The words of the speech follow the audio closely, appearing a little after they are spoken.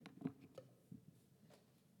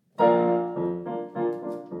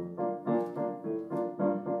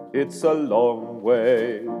It's a long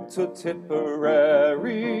way to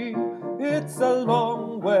Tipperary. It's a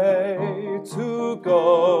long way to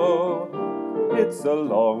go. It's a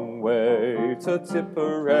long way to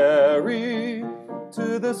Tipperary,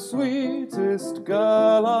 to the sweetest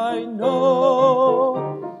girl I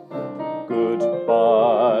know.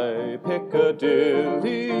 Goodbye,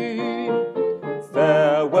 Piccadilly.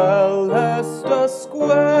 Farewell, Leicester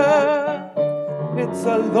Square. It's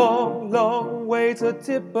a long, long way to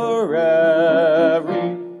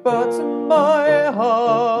Tipperary, but my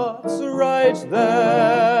heart's right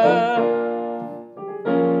there.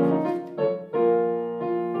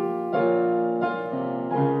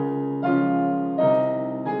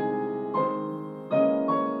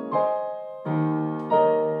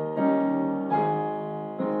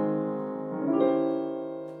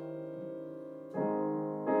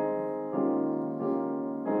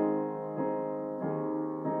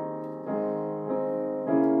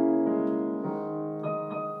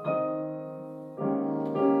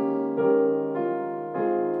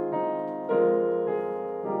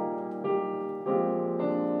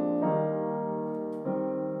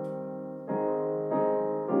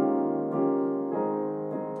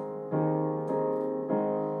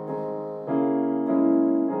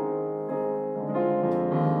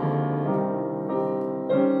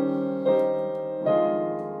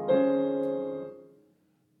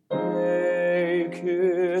 Make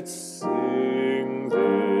it sing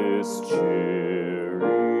this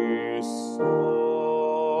cheery song.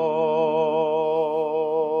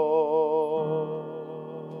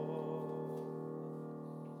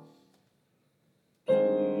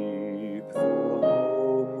 Keep the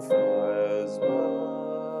home fires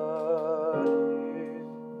burning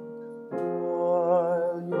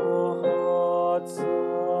while your hearts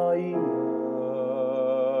are yearning.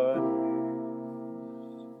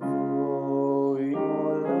 Though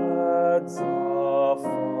your lads are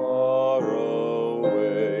far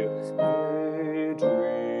away, they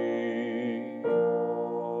dream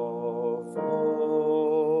of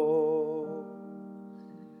home.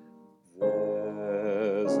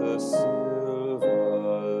 There's a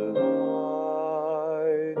silver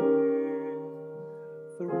lining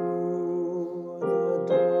through the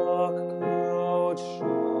dark cloud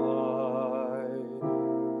shining.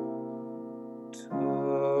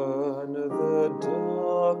 Turn the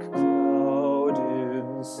dark cloud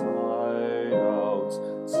inside out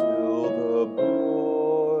till the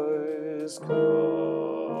boys come home.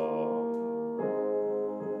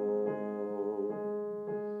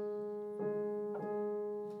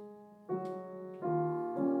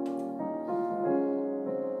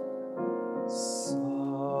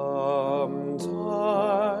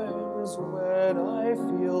 Sometimes when I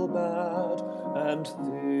feel bad and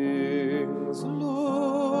things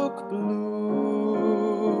look blue,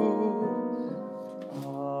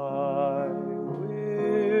 I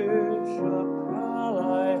wish a pal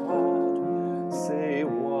I had, say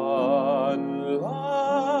one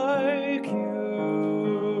like you,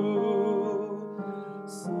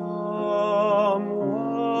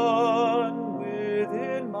 someone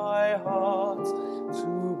within my heart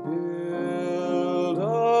to build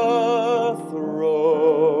a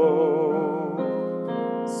throne,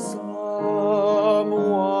 someone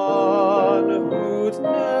who'd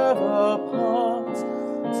never part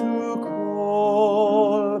to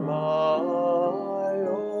call my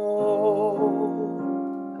own.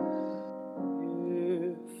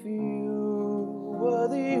 If you were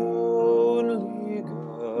the only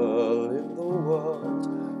girl in the world,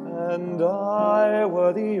 and I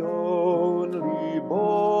were the only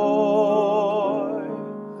boy,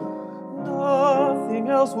 nothing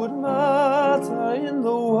else would matter in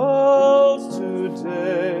the world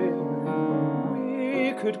today.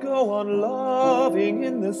 We could go on loving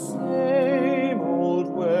in the same old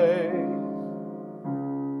way.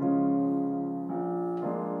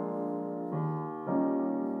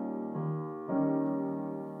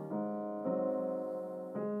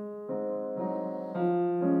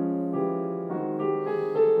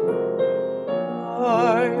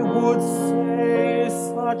 I would say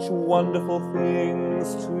such wonderful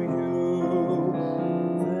things to you.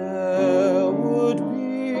 There would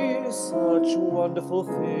be such wonderful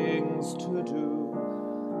things to do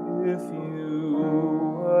if you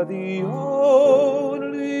were the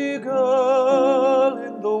only girl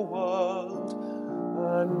in the world,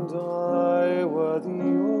 and I were the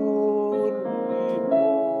only boy.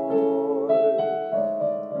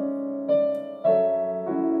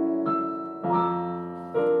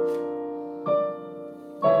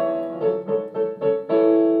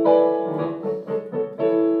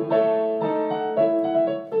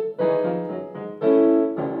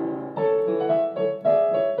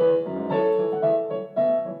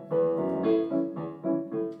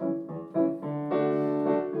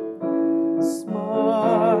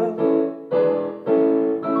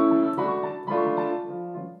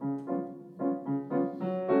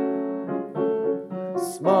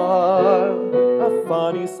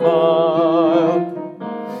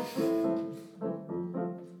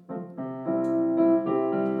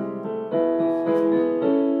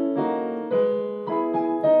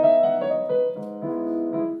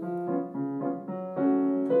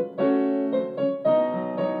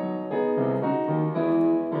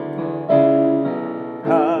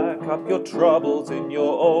 up your troubles in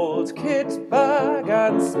your old kit bag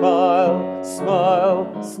and smile,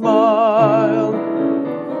 smile, smile,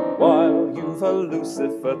 while you've a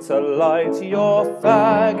Lucifer to light your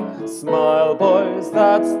fag. Smile, boys,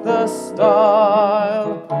 that's the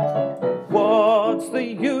style. What's the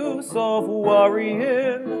use of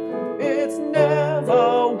worrying? It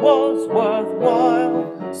never was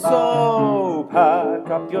worthwhile. So pack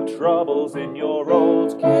up your troubles in your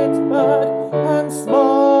old kit bag